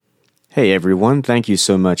Hey everyone, thank you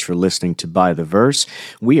so much for listening to By the Verse.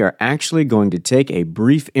 We are actually going to take a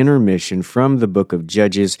brief intermission from the book of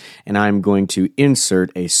Judges, and I'm going to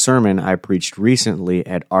insert a sermon I preached recently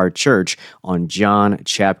at our church on John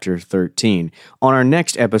chapter 13. On our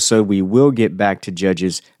next episode, we will get back to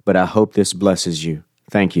Judges, but I hope this blesses you.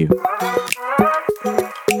 Thank you.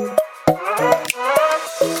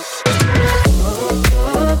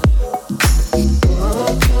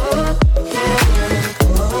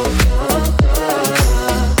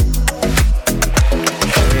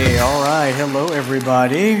 Hello,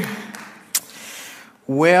 everybody.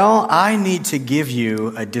 Well, I need to give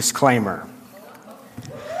you a disclaimer.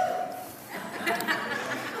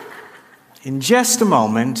 In just a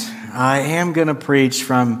moment, I am going to preach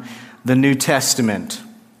from the New Testament.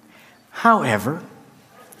 However,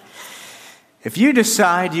 if you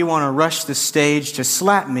decide you want to rush the stage to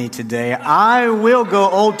slap me today, I will go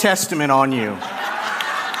Old Testament on you.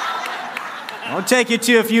 I'll take you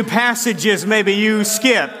to a few passages maybe you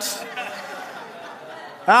skipped.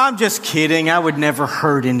 I'm just kidding. I would never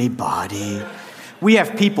hurt anybody. We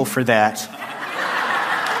have people for that.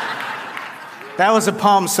 That was a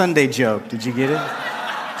Palm Sunday joke. Did you get it?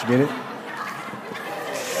 Did you get it?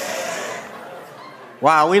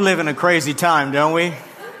 Wow, we live in a crazy time, don't we?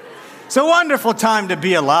 It's a wonderful time to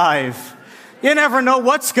be alive. You never know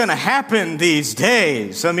what's going to happen these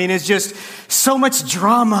days. I mean, it's just so much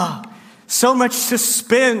drama, so much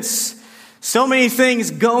suspense. So many things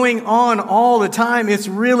going on all the time. It's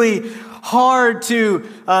really hard to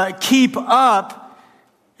keep up.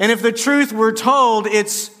 And if the truth were told,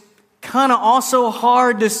 it's kind of also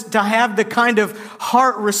hard to have the kind of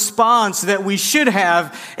heart response that we should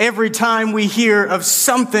have every time we hear of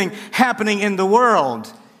something happening in the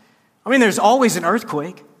world. I mean, there's always an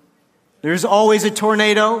earthquake. There's always a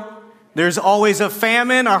tornado. There's always a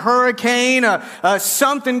famine, a hurricane,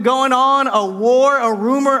 something going on, a war, a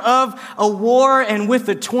rumor of a war. And with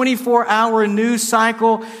the 24-hour news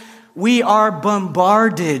cycle, we are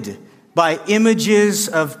bombarded by images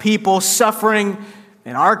of people suffering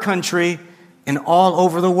in our country and all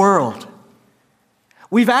over the world.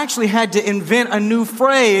 We've actually had to invent a new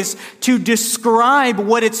phrase to describe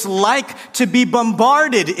what it's like to be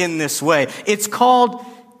bombarded in this way. It's called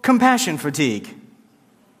compassion fatigue.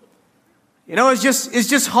 You know, it's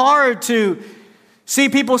just hard to see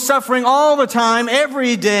people suffering all the time,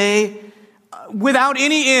 every day, without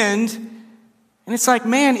any end. And it's like,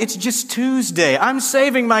 man, it's just Tuesday. I'm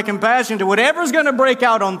saving my compassion to whatever's going to break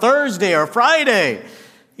out on Thursday or Friday.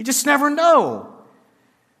 You just never know.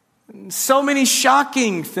 So many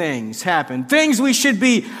shocking things happen. Things we should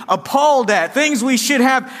be appalled at. Things we should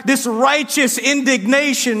have this righteous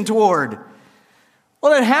indignation toward.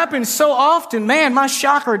 Well, it happens so often, man, my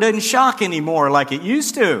shocker doesn't shock anymore like it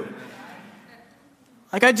used to.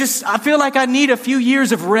 Like I feel like I need a few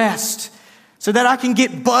years of rest so that I can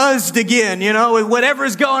get buzzed again, with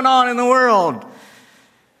whatever's going on in the world.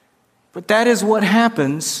 But that is what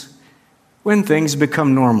happens when things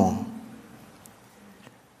become normal.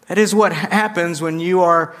 That is what happens when you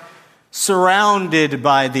are surrounded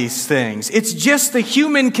by these things. It's just the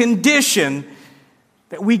human condition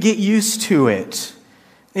that we get used to it.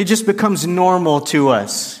 It just becomes normal to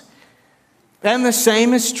us. And the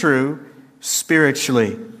same is true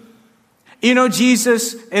spiritually.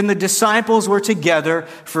 Jesus and the disciples were together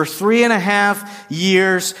for 3.5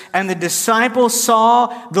 years, and the disciples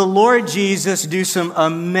saw the Lord Jesus do some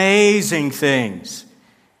amazing things.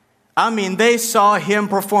 I mean, they saw him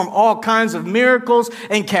perform all kinds of miracles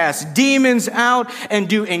and cast demons out and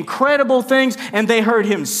do incredible things, and they heard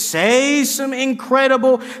him say some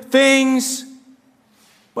incredible things.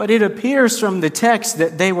 But it appears from the text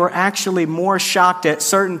that they were actually more shocked at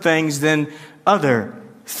certain things than other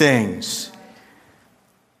things.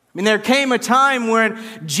 I mean, there came a time when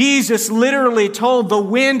Jesus literally told the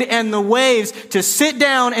wind and the waves to sit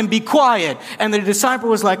down and be quiet. And the disciple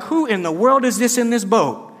was like, who in the world is this in this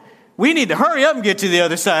boat? We need to hurry up and get to the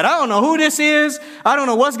other side. I don't know who this is. I don't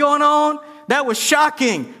know what's going on. That was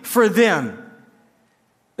shocking for them.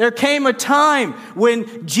 There came a time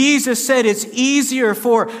when Jesus said it's easier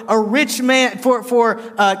for a rich man, for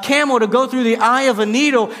a camel to go through the eye of a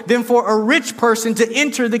needle than for a rich person to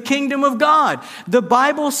enter the kingdom of God. The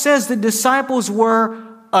Bible says the disciples were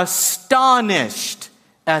astonished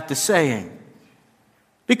at the saying.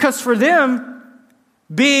 Because for them,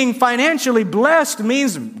 being financially blessed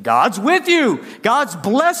means God's with you. God's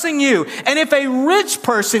blessing you. And if a rich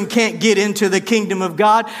person can't get into the kingdom of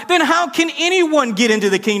God, then how can anyone get into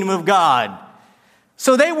the kingdom of God?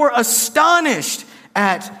 So they were astonished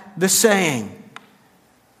at the saying.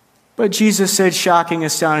 But Jesus said shocking,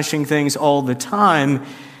 astonishing things all the time.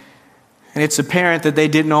 And it's apparent that they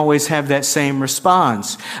didn't always have that same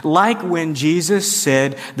response. Like when Jesus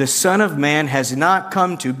said, the Son of Man has not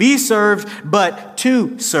come to be served, but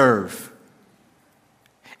to serve.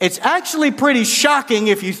 It's actually pretty shocking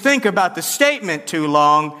if you think about the statement too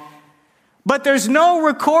long. But there's no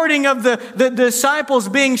recording of the disciples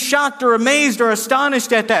being shocked or amazed or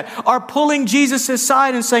astonished at that, or pulling Jesus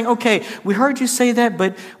aside and saying, okay, we heard you say that,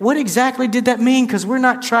 but what exactly did that mean? Because we're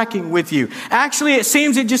not tracking with you. Actually, it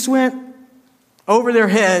seems it just went over their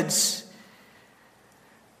heads,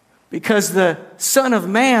 because the Son of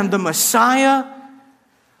Man, the Messiah,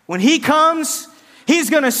 when he comes, he's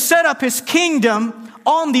going to set up his kingdom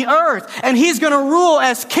on the earth, and he's going to rule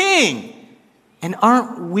as king. And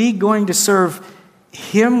aren't we going to serve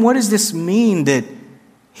him? What does this mean that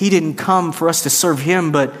he didn't come for us to serve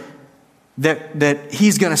him, but that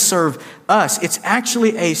he's going to serve us? It's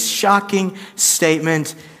actually a shocking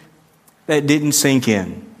statement that didn't sink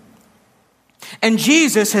in. And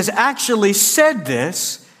Jesus has actually said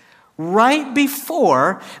this right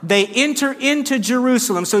before they enter into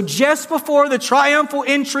Jerusalem. So just before the triumphal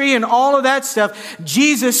entry and all of that stuff,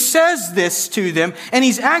 Jesus says this to them. And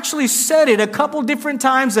he's actually said it a couple different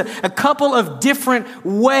times, a couple of different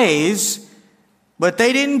ways, but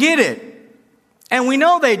they didn't get it. And we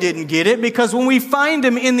know they didn't get it because when we find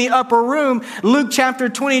them in the upper room, Luke chapter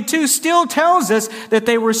 22 still tells us that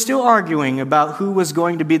they were still arguing about who was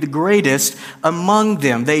going to be the greatest among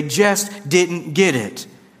them. They just didn't get it.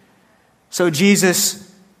 So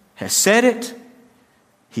Jesus has said it.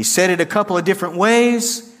 He said it a couple of different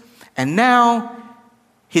ways. And now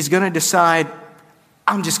he's going to decide,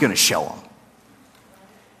 I'm just going to show them.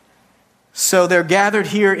 So they're gathered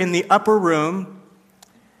here in the upper room.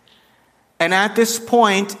 And at this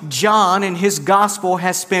point, John in his gospel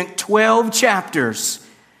has spent 12 chapters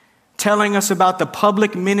telling us about the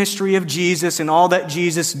public ministry of Jesus and all that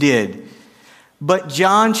Jesus did. But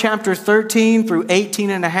John chapter 13 through 18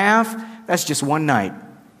 and a half, that's just one night.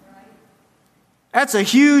 That's a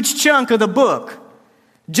huge chunk of the book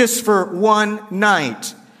just for one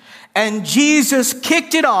night. And Jesus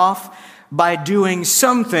kicked it off by doing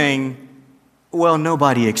something, well,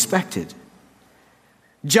 nobody expected.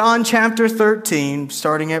 John chapter 13,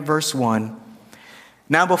 starting at verse 1.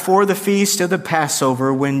 Now before the feast of the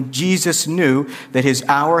Passover, when Jesus knew that his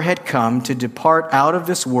hour had come to depart out of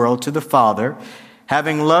this world to the Father,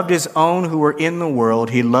 having loved his own who were in the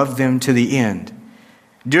world, he loved them to the end.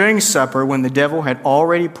 During supper, when the devil had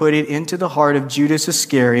already put it into the heart of Judas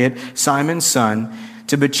Iscariot, Simon's son,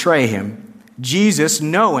 to betray him, Jesus,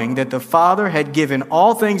 knowing that the Father had given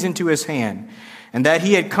all things into his hand, and that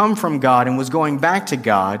he had come from God and was going back to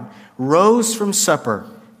God, rose from supper.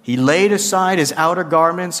 He laid aside his outer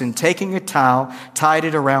garments and taking a towel, tied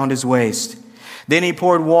it around his waist. Then he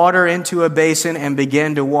poured water into a basin and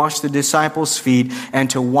began to wash the disciples' feet and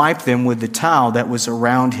to wipe them with the towel that was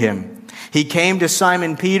around him. He came to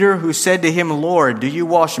Simon Peter, who said to him, Lord, do you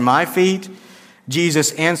wash my feet?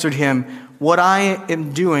 Jesus answered him, what I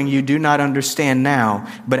am doing you do not understand now,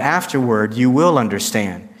 but afterward you will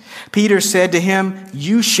understand. Peter said to him,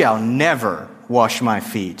 you shall never wash my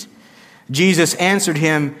feet. Jesus answered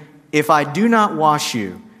him, if I do not wash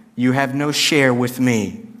you, you have no share with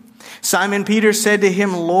me. Simon Peter said to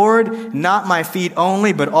him, Lord, not my feet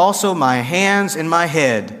only, but also my hands and my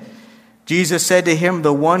head. Jesus said to him,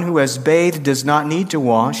 the one who has bathed does not need to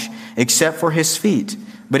wash except for his feet,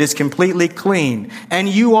 but is completely clean. And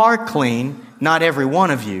you are clean, not every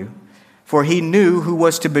one of you. For he knew who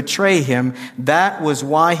was to betray him. That was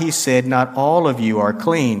why he said, not all of you are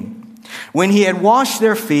clean. When he had washed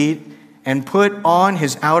their feet and put on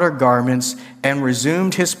his outer garments and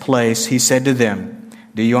resumed his place, he said to them,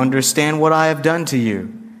 do you understand what I have done to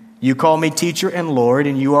you? You call me teacher and Lord,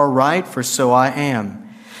 and you are right, for so I am.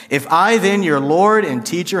 If I then, your Lord and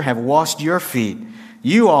teacher, have washed your feet,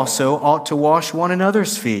 you also ought to wash one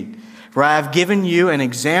another's feet. For I have given you an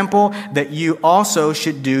example that you also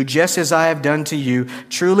should do just as I have done to you.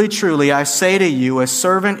 Truly, truly, I say to you, a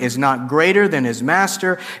servant is not greater than his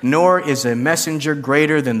master, nor is a messenger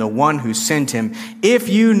greater than the one who sent him. If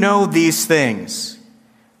you know these things,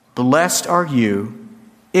 blessed are you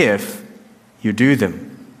if you do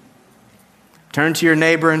them. Turn to your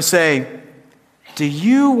neighbor and say, do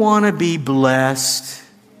you want to be blessed?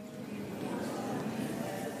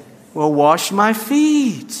 Well, wash my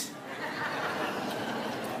feet.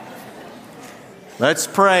 Let's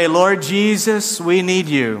pray. Lord Jesus, we need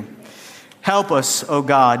you. Help us, O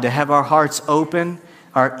God, to have our hearts open,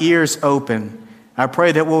 our ears open. I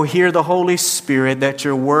pray that we'll hear the Holy Spirit, that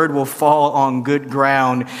your word will fall on good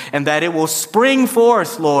ground, and that it will spring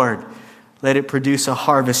forth, Lord, Let it produce a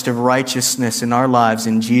harvest of righteousness in our lives.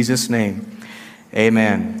 In Jesus' name,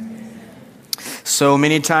 amen. So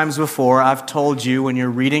many times before, I've told you when you're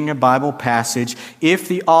reading a Bible passage, if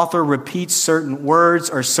the author repeats certain words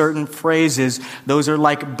or certain phrases, those are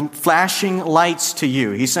like flashing lights to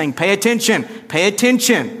you. He's saying, pay attention,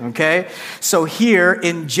 okay? So here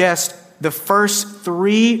in just the first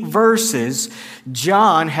 3 verses,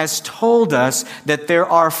 John has told us that there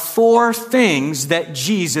are 4 things that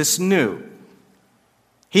Jesus knew.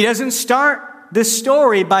 He doesn't start the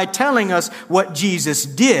story by telling us what Jesus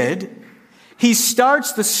did. He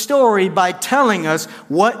starts the story by telling us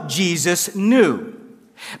what Jesus knew.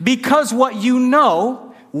 Because what you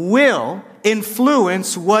know will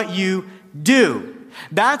influence what you do.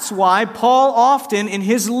 That's why Paul often in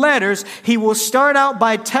his letters, he will start out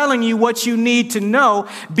by telling you what you need to know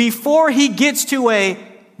before he gets to a,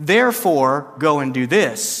 therefore, go and do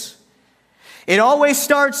this. It always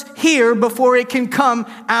starts here before it can come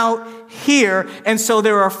out here. And so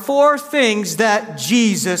there are 4 things that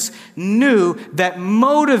Jesus knew that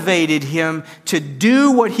motivated him to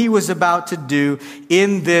do what he was about to do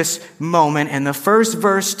in this moment. And the first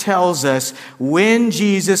verse tells us when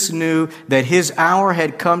Jesus knew that his hour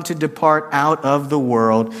had come to depart out of the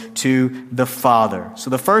world to the Father. So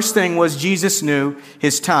the first thing was Jesus knew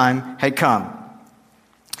his time had come.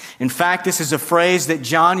 In fact, this is a phrase that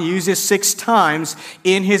John uses 6 times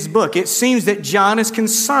in his book. It seems that John is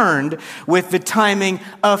concerned with the timing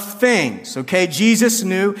of things. Okay, Jesus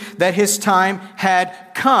knew that his time had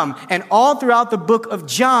come. And all throughout the book of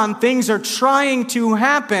John, things are trying to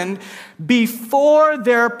happen before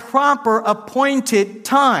their proper appointed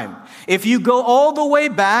time. If you go all the way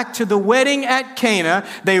back to the wedding at Cana,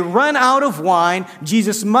 they run out of wine.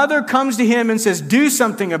 Jesus' mother comes to him and says, do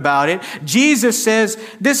something about it. Jesus says,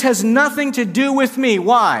 this has nothing to do with me.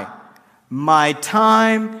 Why? My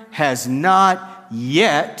time has not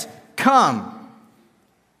yet come.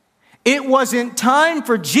 It wasn't time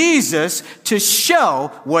for Jesus to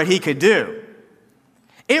show what he could do.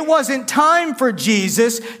 It wasn't time for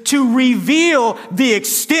Jesus to reveal the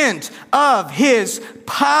extent of his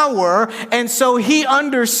power. And so he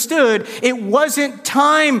understood it wasn't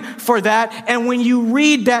time for that. And when you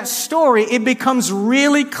read that story, it becomes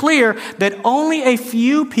really clear that only a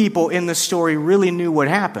few people in the story really knew what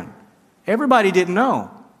happened. Everybody didn't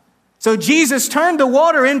know. So Jesus turned the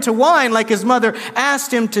water into wine like his mother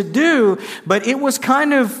asked him to do, but it was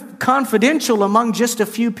kind of confidential among just a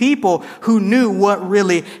few people who knew what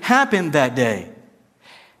really happened that day.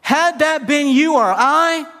 Had that been you or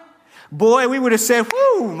I, boy, we would have said,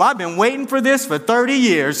 whew, I've been waiting for this for 30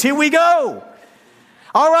 years. Here we go.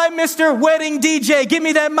 All right, Mr. Wedding DJ, give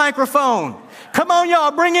me that microphone. Come on,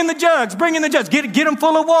 y'all, bring in the jugs, Get them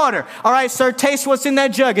full of water. All right, sir, taste what's in that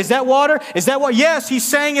jug. Is that water? Is that what? Yes, he's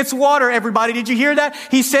saying it's water, everybody. Did you hear that?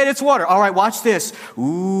 He said it's water. All right, watch this.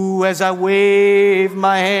 Ooh, as I wave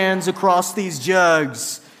my hands across these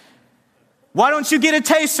jugs. Why don't you get a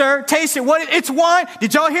taste, sir? Taste it. What? It's wine.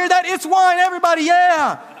 Did y'all hear that? It's wine, everybody.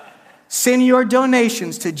 Yeah. Send your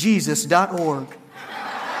donations to Jesus.org.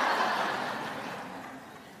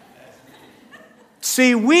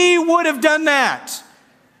 See, we would have done that.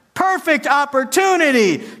 Perfect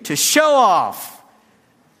opportunity to show off.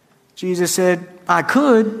 Jesus said, I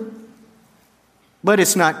could, but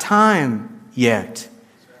it's not time yet.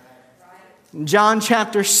 In John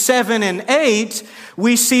chapter 7 and 8,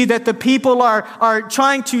 we see that the people are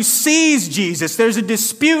trying to seize Jesus. There's a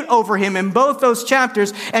dispute over him in both those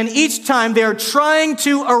chapters, and each time they're trying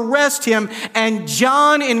to arrest him, and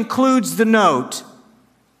John includes the note,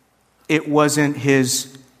 it wasn't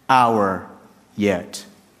his hour yet.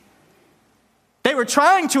 They were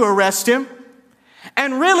trying to arrest him.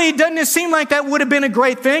 And really, doesn't it seem like that would have been a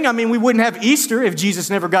great thing? I mean, we wouldn't have Easter if Jesus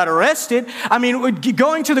never got arrested. I mean,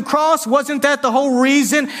 going to the cross, wasn't that the whole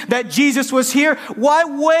reason that Jesus was here? Why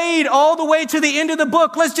wait all the way to the end of the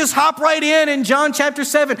book? Let's just hop right in John chapter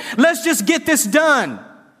 7. Let's just get this done.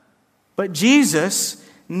 But Jesus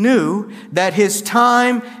knew that his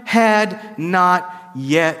time had not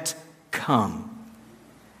yet come.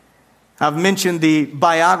 I've mentioned the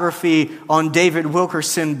biography on David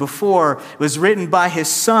Wilkerson before. It was written by his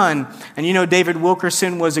son. And you know, David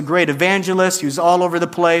Wilkerson was a great evangelist. He was all over the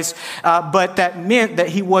place. But that meant that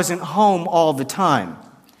he wasn't home all the time.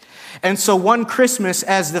 And so one Christmas,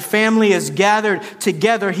 as the family is gathered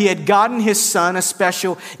together, he had gotten his son a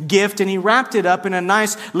special gift, and he wrapped it up in a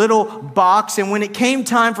nice little box. And when it came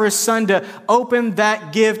time for his son to open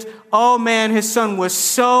that gift, oh man, his son was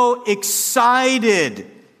so excited.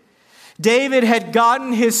 David had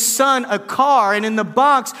gotten his son a car, and in the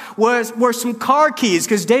box were some car keys,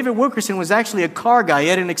 because David Wilkerson was actually a car guy. He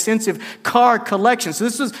had an extensive car collection. So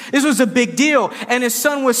this was a big deal. And his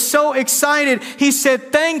son was so excited. He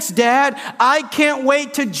said, "Thanks, Dad. I can't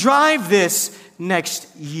wait to drive this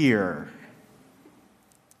next year."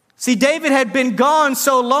 See, David had been gone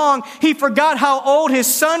so long, he forgot how old his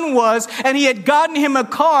son was, and he had gotten him a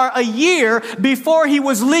car a year before he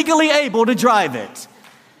was legally able to drive it.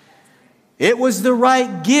 It was the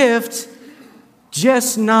right gift,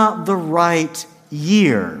 just not the right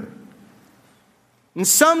year. And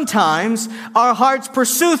sometimes our hearts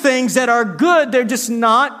pursue things that are good, they're just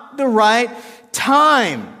not the right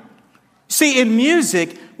time. See, in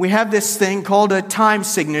music, we have this thing called a time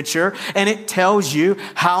signature, and it tells you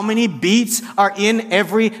how many beats are in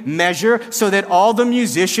every measure so that all the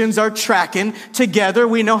musicians are tracking together.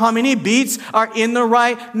 We know how many beats are in the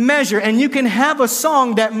right measure. And you can have a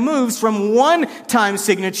song that moves from one time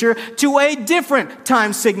signature to a different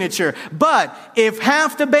time signature. But if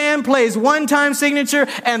half the band plays one time signature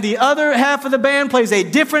and the other half of the band plays a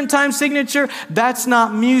different time signature, that's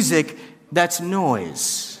not music, that's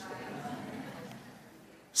noise.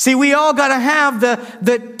 See, we all got to have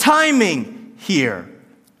the timing here.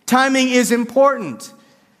 Timing is important.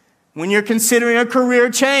 When you're considering a career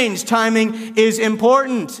change, timing is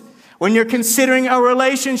important. When you're considering a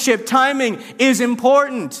relationship, timing is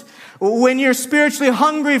important. When you're spiritually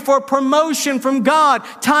hungry for promotion from God,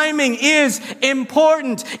 timing is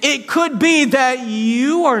important. It could be that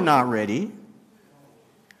you are not ready,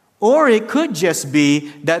 or it could just be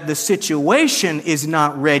that the situation is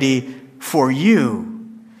not ready for you.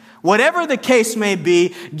 Whatever the case may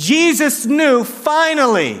be, Jesus knew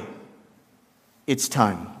finally it's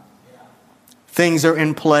time. Things are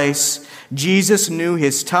in place. Jesus knew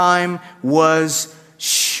his time was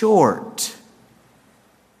short.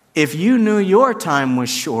 If you knew your time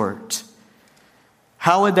was short,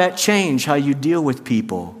 how would that change how you deal with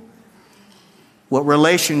people? What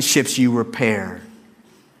relationships you repair?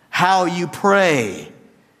 How you pray?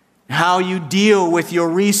 How you deal with your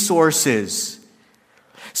resources?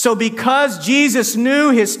 So because Jesus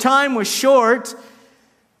knew his time was short,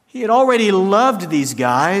 he had already loved these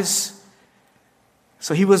guys.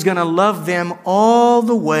 So he was going to love them all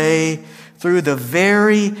the way through the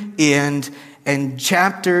very end. And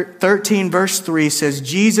chapter 13, verse 3 says,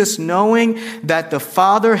 Jesus, knowing that the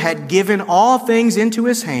Father had given all things into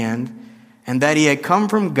his hand, and that he had come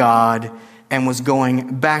from God and was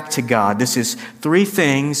going back to God. This is three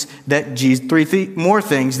more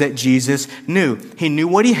things that Jesus knew. He knew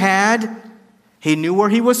what he had, he knew where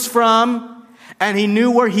he was from, and he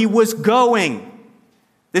knew where he was going.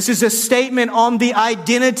 This is a statement on the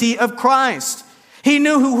identity of Christ. He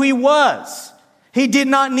knew who he was. He did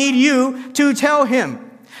not need you to tell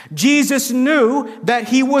him. Jesus knew that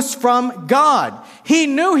he was from God. He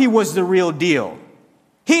knew he was the real deal.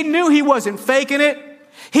 He knew he wasn't faking it.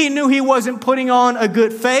 He knew he wasn't putting on a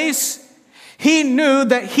good face. He knew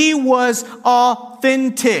that he was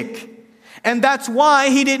authentic. And that's why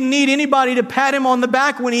he didn't need anybody to pat him on the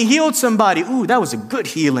back when he healed somebody. Ooh, that was a good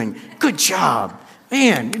healing. Good job.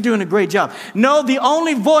 Man, you're doing a great job. No, the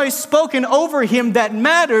only voice spoken over him that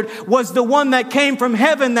mattered was the one that came from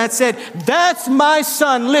heaven that said, "That's my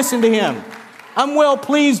son, listen to him. I'm well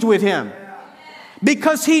pleased with him."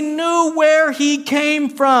 Because he knew where he came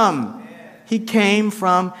from. He came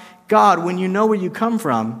from God. When you know where you come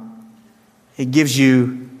from, it gives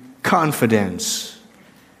you confidence.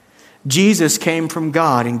 Jesus came from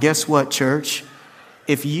God. And guess what, church?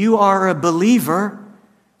 If you are a believer,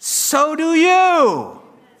 so do you.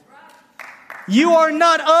 You are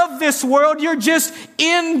not of this world. You're just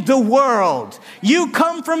in the world. You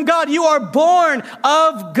come from God. You are born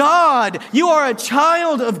of God. You are a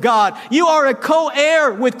child of God. You are a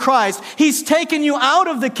co-heir with Christ. He's taken you out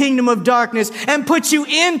of the kingdom of darkness and put you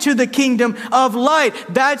into the kingdom of light.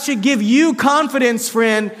 That should give you confidence,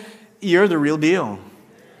 friend. You're the real deal.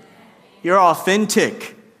 You're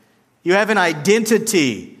authentic. You have an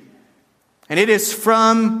identity. And it is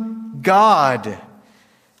from God.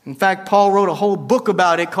 In fact, Paul wrote a whole book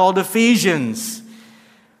about it called Ephesians.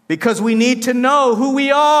 Because we need to know who we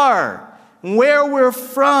are, where we're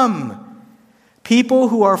from. People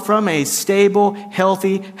who are from a stable,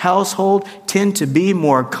 healthy household tend to be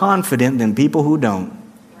more confident than people who don't.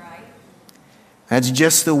 Right. That's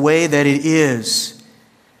just the way that it is.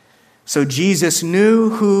 So Jesus knew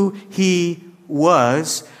who he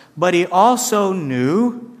was, but he also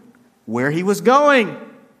knew where he was going.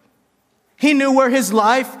 He knew where his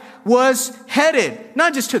life was headed,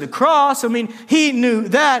 not just to the cross. I mean, he knew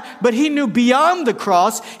that, but he knew beyond the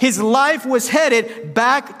cross, his life was headed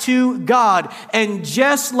back to God. And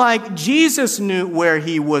just like Jesus knew where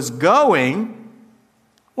he was going,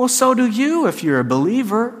 well, so do you if you're a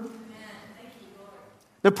believer.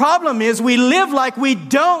 The problem is we live like we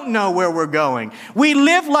don't know where we're going. We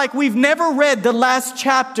live like we've never read the last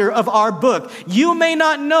chapter of our book. You may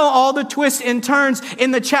not know all the twists and turns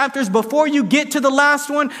in the chapters before you get to the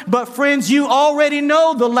last one, but friends, you already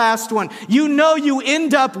know the last one. You know you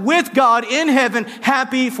end up with God in heaven,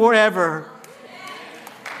 happy forever.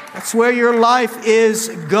 That's where your life is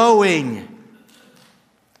going.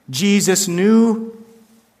 Jesus knew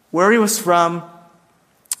where he was from.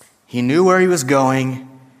 He knew where he was going.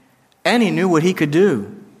 And he knew what he could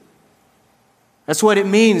do. That's what it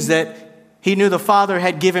means that he knew the Father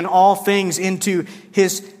had given all things into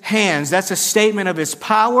his hands. That's a statement of his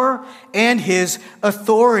power and his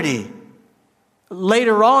authority.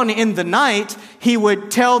 Later on in the night, he would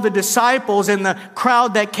tell the disciples and the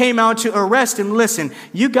crowd that came out to arrest him, listen,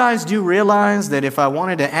 you guys do realize that if I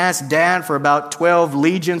wanted to ask Dad for about 12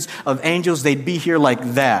 legions of angels, they'd be here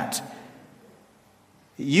like that.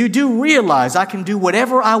 You do realize I can do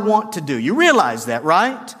whatever I want to do. You realize that,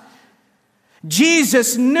 right?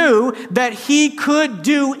 Jesus knew that he could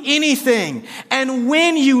do anything. And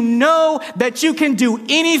when you know that you can do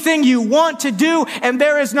anything you want to do, and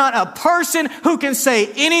there is not a person who can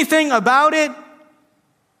say anything about it,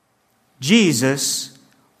 Jesus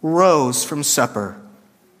rose from supper.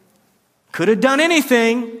 Could have done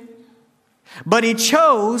anything, but he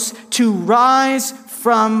chose to rise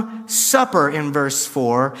from supper in verse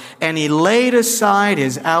 4, and he laid aside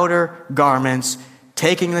his outer garments,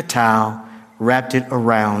 taking the towel, wrapped it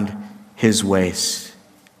around his waist.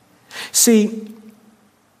 See,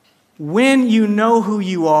 when you know who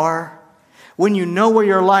you are, when you know where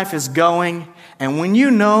your life is going, and when you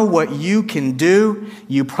know what you can do,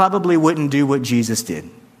 you probably wouldn't do what Jesus did.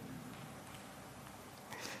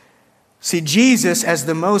 See, Jesus, as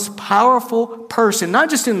the most powerful person, not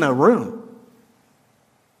just in the room,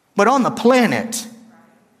 but on the planet,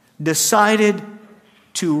 decided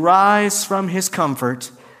to rise from his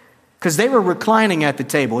comfort, because they were reclining at the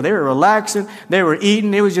table. They were relaxing. They were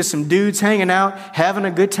eating. It was just some dudes hanging out, having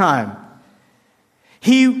a good time.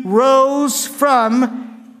 He rose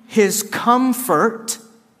from his comfort,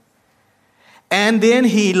 and then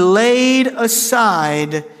he laid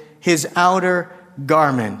aside his outer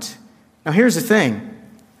garment. Now, here's the thing.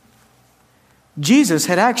 Jesus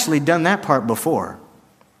had actually done that part before.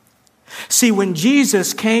 See, when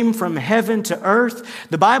Jesus came from heaven to earth,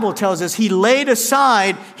 the Bible tells us he laid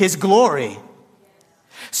aside his glory.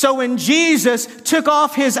 So when Jesus took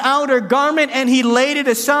off his outer garment and he laid it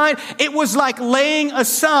aside, it was like laying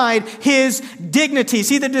aside his dignity.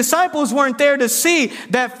 See, the disciples weren't there to see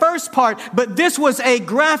that first part, but this was a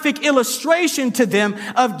graphic illustration to them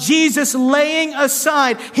of Jesus laying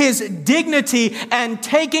aside his dignity and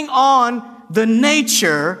taking on the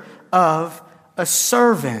nature of a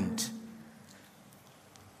servant.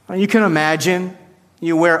 You can imagine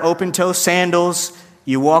you wear open-toe sandals,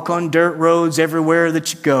 you walk on dirt roads everywhere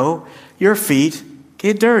that you go, your feet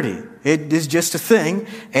get dirty. It is just a thing,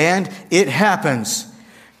 and it happens.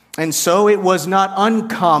 And so it was not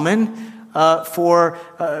uncommon for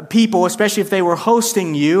people, especially if they were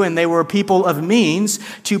hosting you and they were people of means,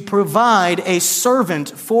 to provide a servant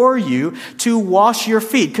for you to wash your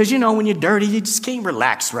feet. Because, when you're dirty, you just can't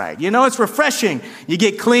relax right. It's refreshing. You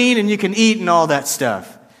get clean and you can eat and all that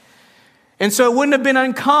stuff. And so it wouldn't have been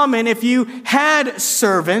uncommon if you had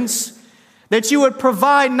servants that you would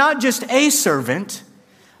provide not just a servant,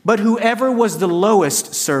 but whoever was the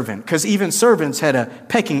lowest servant, because even servants had a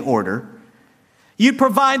pecking order. You'd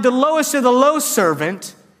provide the lowest of the low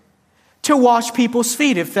servant to wash people's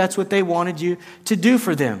feet if that's what they wanted you to do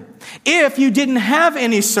for them. If you didn't have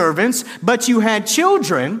any servants, but you had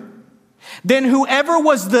children, then whoever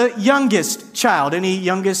was the youngest child, any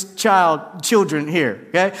youngest children here,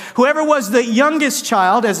 okay? Whoever was the youngest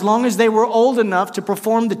child, as long as they were old enough to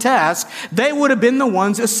perform the task, they would have been the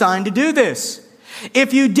ones assigned to do this.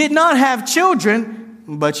 If you did not have children,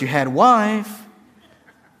 but you had wife,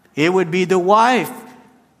 it would be the wife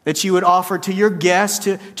that you would offer to your guests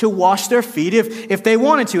to wash their feet if they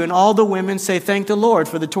wanted to. And all the women say, thank the Lord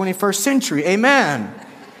for the 21st century. Amen.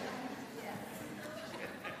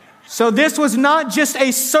 So this was not just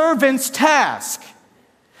a servant's task.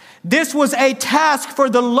 This was a task for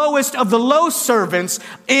the lowest of the low servants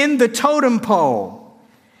in the totem pole.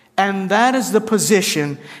 And that is the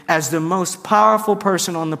position as the most powerful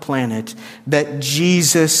person on the planet that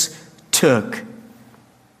Jesus took.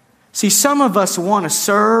 See, some of us want to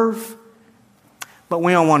serve, but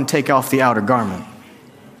we don't want to take off the outer garment.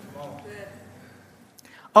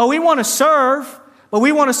 Oh, we want to serve, but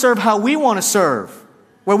we want to serve how we want to serve,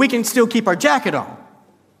 where we can still keep our jacket on.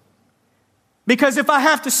 Because if I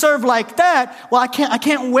have to serve like that, well, I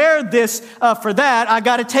can't wear this for that. I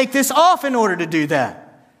got to take this off in order to do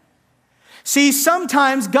that. See,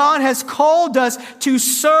 sometimes God has called us to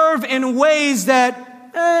serve in ways that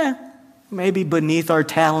maybe beneath our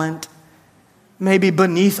talent, maybe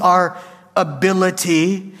beneath our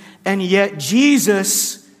ability, and yet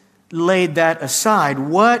Jesus laid that aside.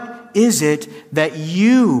 What is it that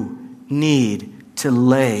you need to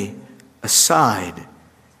lay aside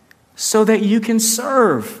so that you can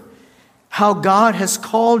serve how God has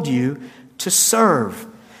called you to serve?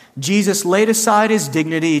 Jesus laid aside his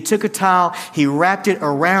dignity. He took a towel, he wrapped it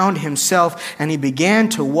around himself, and he began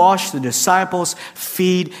to wash the disciples'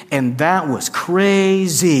 feet, and that was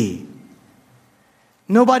crazy.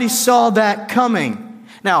 Nobody saw that coming.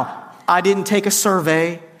 Now, I didn't take a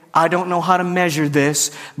survey. I don't know how to measure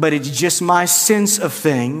this, but it's just my sense of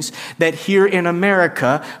things that here in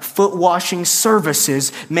America, foot washing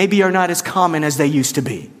services maybe are not as common as they used to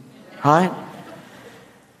be. Right?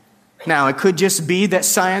 Now, it could just be that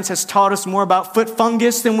science has taught us more about foot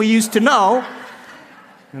fungus than we used to know.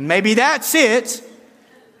 And maybe that's it.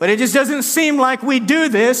 But it just doesn't seem like we do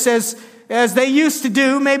this as they used to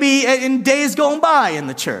do maybe in days gone by in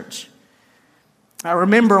the church. I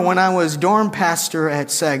remember when I was dorm pastor at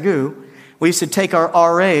Sagu, we used to take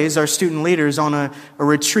our RAs, our student leaders, on a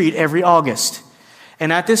retreat every August.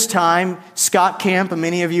 And at this time, Scott Camp, and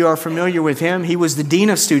many of you are familiar with him, he was the dean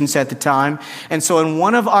of students at the time. And so in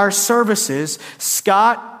one of our services,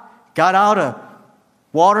 Scott got out a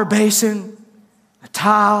water basin, a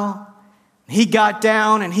towel. He got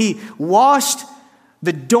down and he washed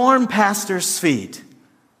the dorm pastor's feet.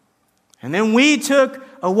 And then we took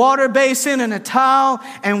a water basin and a towel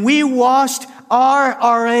and we washed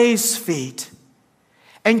our RA's feet.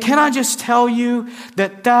 And can I just tell you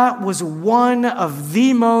that that was one of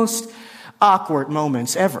the most awkward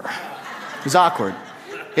moments ever. It was awkward.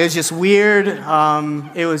 It was just weird.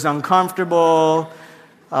 It was uncomfortable.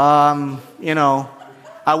 I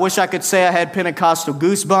wish I could say I had Pentecostal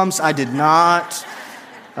goosebumps. I did not.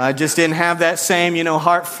 I just didn't have that same,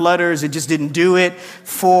 heart flutters. It just didn't do it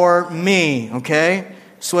for me, okay?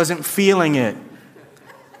 Just wasn't feeling it.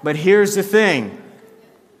 But here's the thing.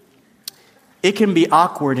 It can be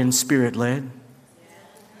awkward and spirit-led.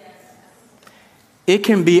 It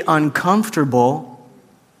can be uncomfortable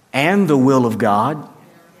and the will of God.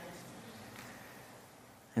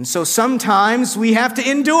 And so sometimes we have to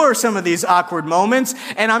endure some of these awkward moments.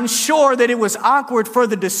 And I'm sure that it was awkward for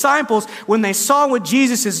the disciples when they saw what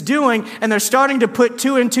Jesus is doing and they're starting to put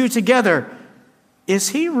two and two together. Is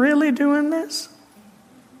he really doing this?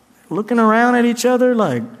 Looking around at each other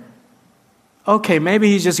like, okay, maybe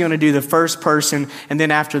he's just going to do the first person, and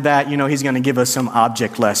then after that, he's going to give us some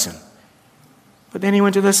object lesson. But then he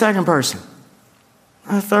went to the second person,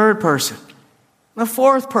 the third person, the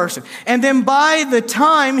fourth person. And then by the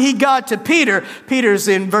time he got to Peter, Peter's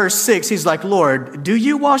in verse 6, he's like, Lord, do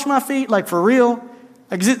you wash my feet? Like for real?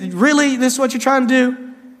 Like, really? This is what you're trying to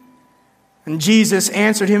do? And Jesus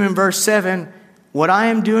answered him in verse 7, what I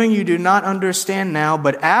am doing you do not understand now,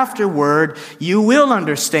 but afterward you will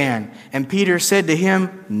understand. And Peter said to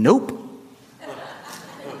him, nope.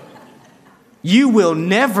 You will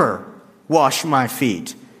never wash my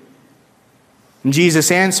feet. And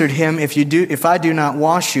Jesus answered him, if I do not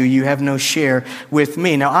wash you, you have no share with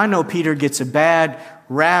me. Now I know Peter gets a bad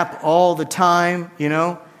rap all the time,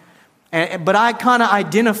 but I kind of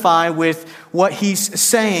identify with what he's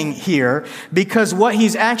saying here because what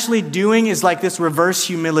he's actually doing is like this reverse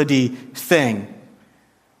humility thing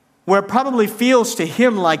where it probably feels to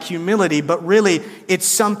him like humility, but really it's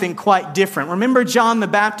something quite different. Remember John the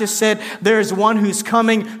Baptist said, there's one who's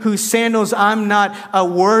coming whose sandals I'm not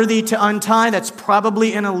worthy to untie. That's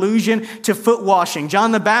probably an allusion to foot washing.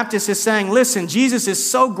 John the Baptist is saying, listen, Jesus is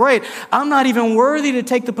so great. I'm not even worthy to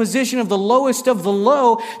take the position of the lowest of the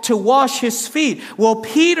low to wash his feet. Well,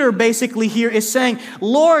 Peter basically here is saying,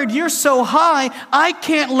 Lord, you're so high, I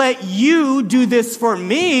can't let you do this for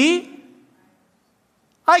me.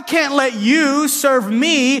 I can't let you serve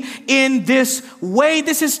me in this way.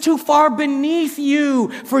 This is too far beneath you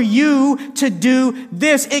for you to do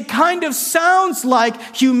this. It kind of sounds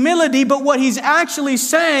like humility, but what he's actually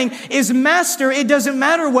saying is, Master, it doesn't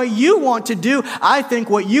matter what you want to do. I think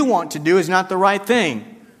what you want to do is not the right thing.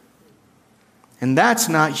 And that's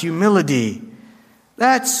not humility.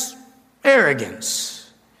 That's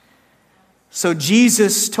arrogance. So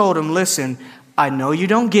Jesus told him, listen, I know you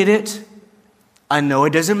don't get it. I know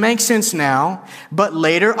it doesn't make sense now, but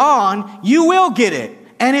later on, you will get it,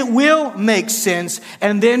 and it will make sense.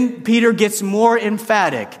 And then Peter gets more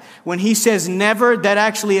emphatic. When he says never, that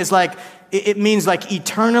actually is like, it means like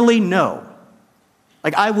eternally no.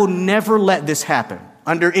 Like, I will never let this happen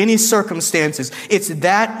under any circumstances. It's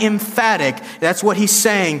that emphatic. That's what he's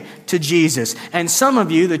saying to Jesus. And some of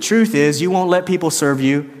you, the truth is, you won't let people serve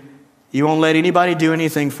you. You won't let anybody do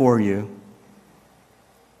anything for you.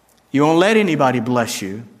 You won't let anybody bless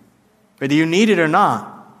you, whether you need it or not.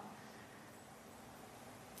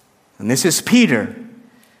 And this is Peter.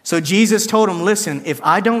 So Jesus told him, listen, if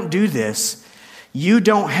I don't do this, you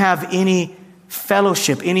don't have any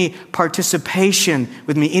fellowship, any participation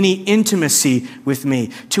with me, any intimacy with me.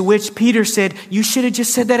 To which Peter said, you should have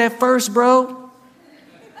just said that at first, bro.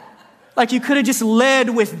 Like, you could have just led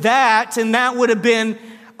with that, and that would have been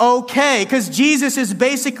okay. Because Jesus is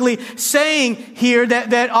basically saying here that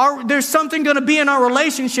there's something going to be in our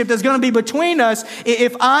relationship that's going to be between us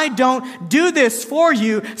if I don't do this for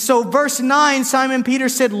you. So verse 9, Simon Peter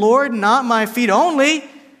said, Lord, not my feet only,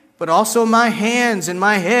 but also my hands and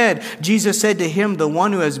my head. Jesus said to him, the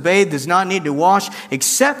one who has bathed does not need to wash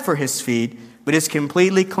except for his feet, but is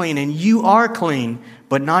completely clean. And you are clean,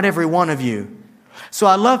 but not every one of you. So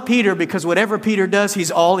I love Peter because whatever Peter does, he's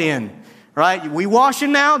all in. Right? We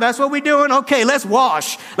washing now? That's what we're doing? Okay, let's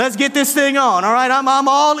wash. Let's get this thing on. All right, I'm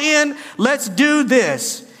all in. Let's do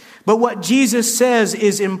this. But what Jesus says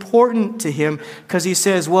is important to him because he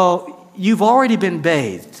says, well, you've already been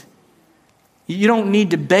bathed. You don't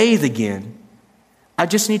need to bathe again. I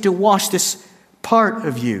just need to wash this part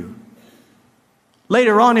of you.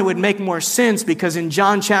 Later on, it would make more sense because in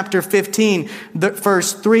John chapter 15,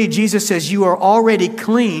 verse 3, Jesus says, you are already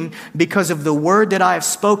clean because of the word that I have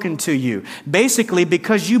spoken to you. Basically,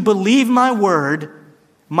 because you believe my word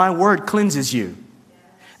cleanses you.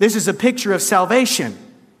 This is a picture of salvation.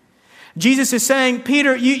 Jesus is saying,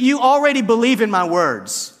 Peter, you already believe in my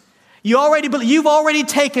words. You've already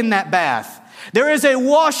taken that bath. There is a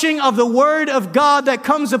washing of the Word of God that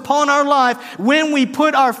comes upon our life when we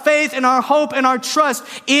put our faith and our hope and our trust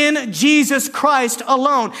in Jesus Christ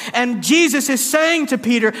alone. And Jesus is saying to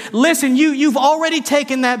Peter, listen, you've already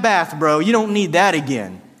taken that bath, bro. You don't need that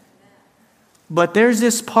again. But there's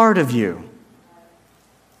this part of you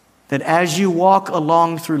that as you walk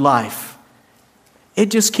along through life,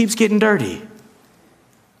 it just keeps getting dirty.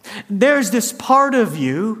 There's this part of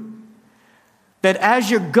you that as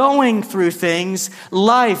you're going through things,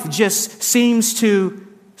 life just seems to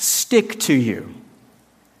stick to you.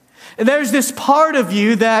 There's this part of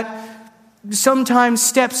you that sometimes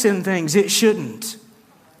steps in things it shouldn't.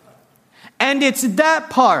 And it's that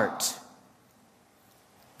part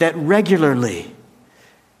that regularly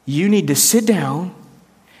you need to sit down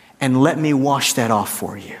and let me wash that off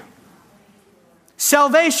for you.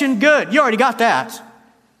 Salvation, good. You already got that.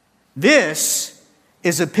 This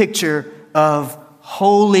is a picture of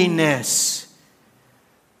holiness.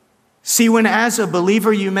 See, when as a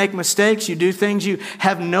believer you make mistakes, you do things you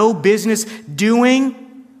have no business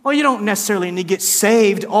doing, well, you don't necessarily need to get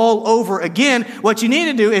saved all over again. What you need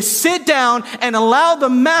to do is sit down and allow the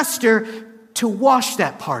master to wash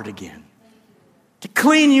that part again, to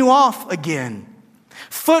clean you off again.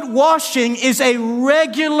 Foot washing is a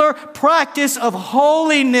regular practice of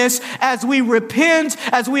holiness as we repent,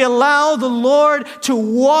 as we allow the Lord to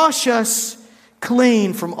wash us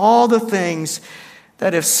clean from all the things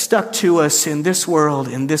that have stuck to us in this world,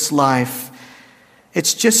 in this life.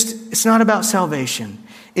 It's not about salvation.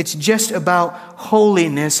 It's just about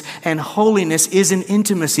holiness, and holiness is an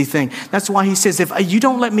intimacy thing. That's why he says, if you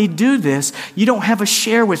don't let me do this, you don't have a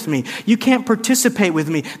share with me. You can't participate with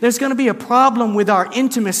me. There's going to be a problem with our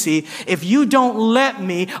intimacy if you don't let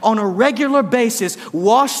me on a regular basis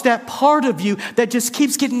wash that part of you that just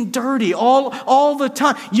keeps getting dirty all the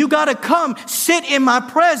time. You got to come sit in my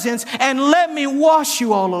presence and let me wash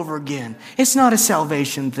you all over again. It's not a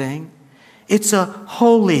salvation thing. It's a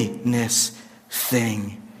holiness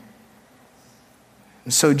thing.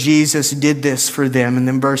 And so Jesus did this for them. And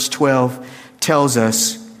then verse 12 tells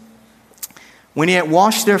us, when he had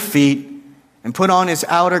washed their feet and put on his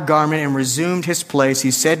outer garment and resumed his place, he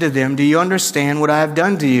said to them, do you understand what I have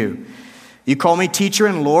done to you? You call me teacher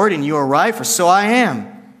and Lord, and you are right, for so I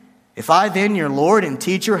am. If I then, your Lord and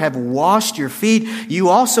teacher, have washed your feet, you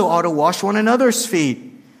also ought to wash one another's feet.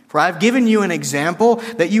 For I have given you an example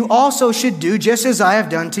that you also should do just as I have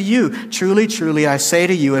done to you. Truly, truly, I say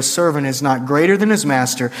to you, a servant is not greater than his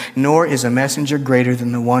master, nor is a messenger greater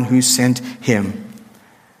than the one who sent him.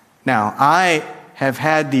 Now, I have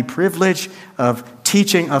had the privilege of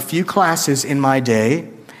teaching a few classes in my day,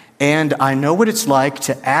 And I know what it's like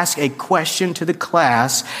to ask a question to the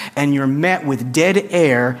class and you're met with dead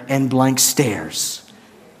air and blank stares.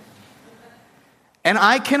 And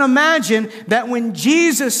I can imagine that when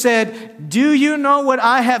Jesus said, "Do you know what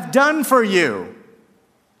I have done for you?"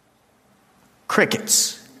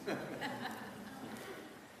 Crickets.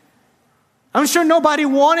 I'm sure nobody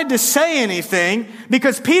wanted to say anything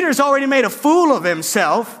because Peter's already made a fool of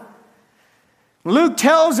himself. Luke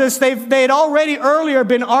tells us they had already earlier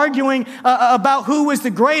been arguing about who was the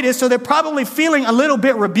greatest, so they're probably feeling a little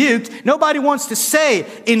bit rebuked. Nobody wants to say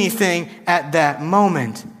anything at that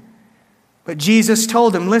moment. But Jesus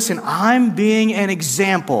told them, "Listen, I'm being an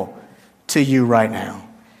example to you right now.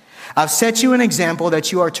 I've set you an example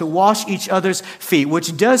that you are to wash each other's feet,"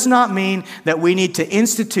 which does not mean that we need to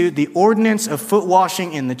institute the ordinance of foot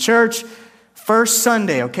washing in the church. First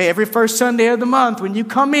Sunday, okay, every first Sunday of the month, when you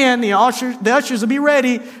come in, the ushers will be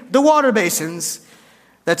ready, the water basins.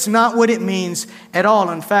 That's not what it means at all.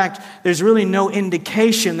 In fact, there's really no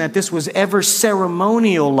indication that this was ever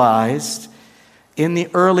ceremonialized in the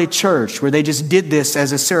early church, where they just did this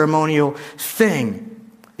as a ceremonial thing.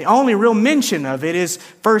 The only real mention of it is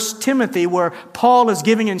 1 Timothy, where Paul is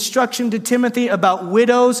giving instruction to Timothy about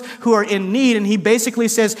widows who are in need. And he basically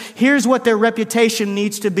says, here's what their reputation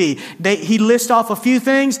needs to be. He lists off a few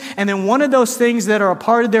things. And then one of those things that are a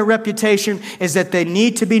part of their reputation is that they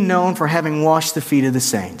need to be known for having washed the feet of the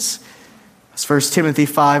saints. That's 1 Timothy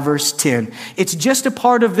 5, verse 10. It's just a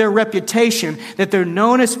part of their reputation that they're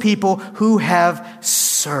known as people who have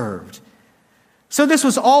served. So this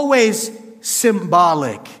was always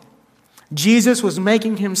symbolic. Jesus was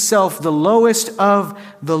making himself the lowest of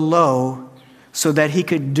the low so that he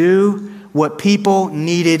could do what people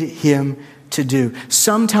needed him to do.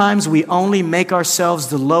 Sometimes we only make ourselves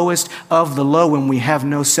the lowest of the low when we have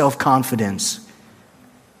no self-confidence.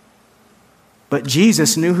 But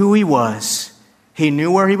Jesus knew who he was. He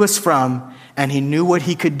knew where he was from, and he knew what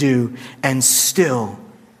he could do, and still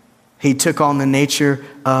he took on the nature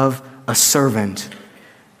of a servant.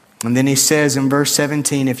 And then he says in verse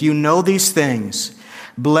 17, if you know these things,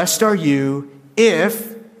 blessed are you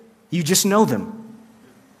if you just know them.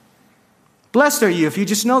 Blessed are you if you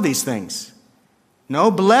just know these things.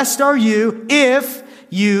 No, blessed are you if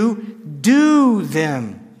you do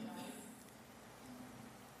them.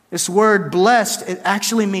 This word blessed, it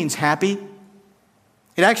actually means happy.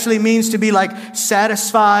 It actually means to be like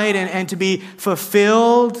satisfied and to be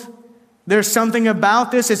fulfilled. There's something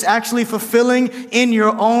about this. It's actually fulfilling in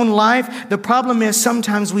your own life. The problem is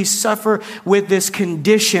sometimes we suffer with this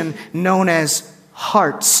condition known as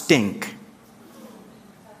heart stink.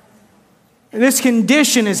 This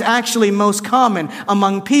condition is actually most common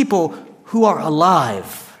among people who are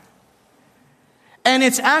alive. And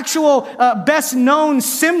its actual best known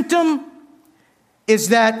symptom is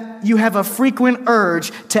that you have a frequent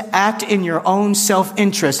urge to act in your own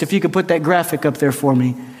self-interest. If you could put that graphic up there for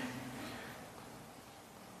me.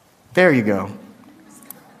 There you go.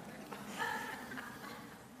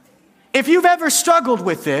 If you've ever struggled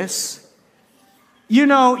with this, you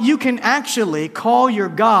know, you can actually call your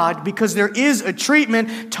God, because there is a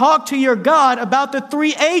treatment. Talk to your God about the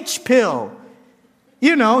 3H pill.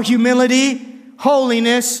 You know, humility,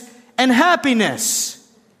 holiness, and happiness.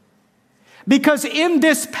 Because in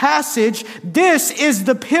this passage, this is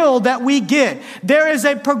the pill that we get. There is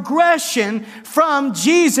a progression from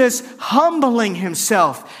Jesus humbling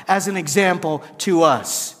himself as an example to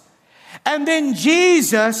us. And then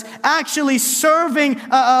Jesus actually serving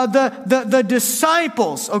the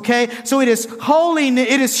disciples, okay? So it is holiness,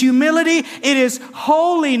 it is humility, it is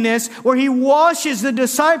holiness, where he washes the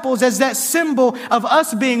disciples as that symbol of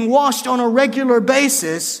us being washed on a regular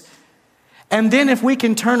basis. And then if we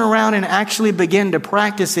can turn around and actually begin to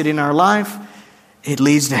practice it in our life, it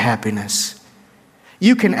leads to happiness.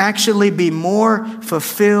 You can actually be more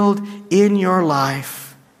fulfilled in your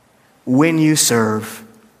life when you serve.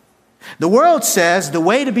 The world says the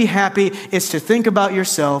way to be happy is to think about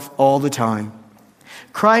yourself all the time.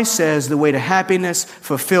 Christ says the way to happiness,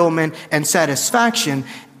 fulfillment, and satisfaction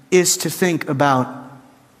is to think about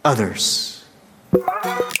others.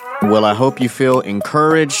 Well, I hope you feel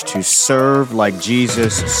encouraged to serve like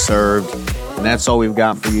Jesus served. And that's all we've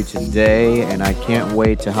got for you today. And I can't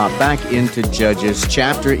wait to hop back into Judges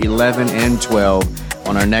chapter 11 and 12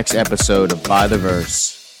 on our next episode of By the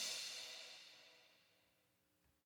Verse.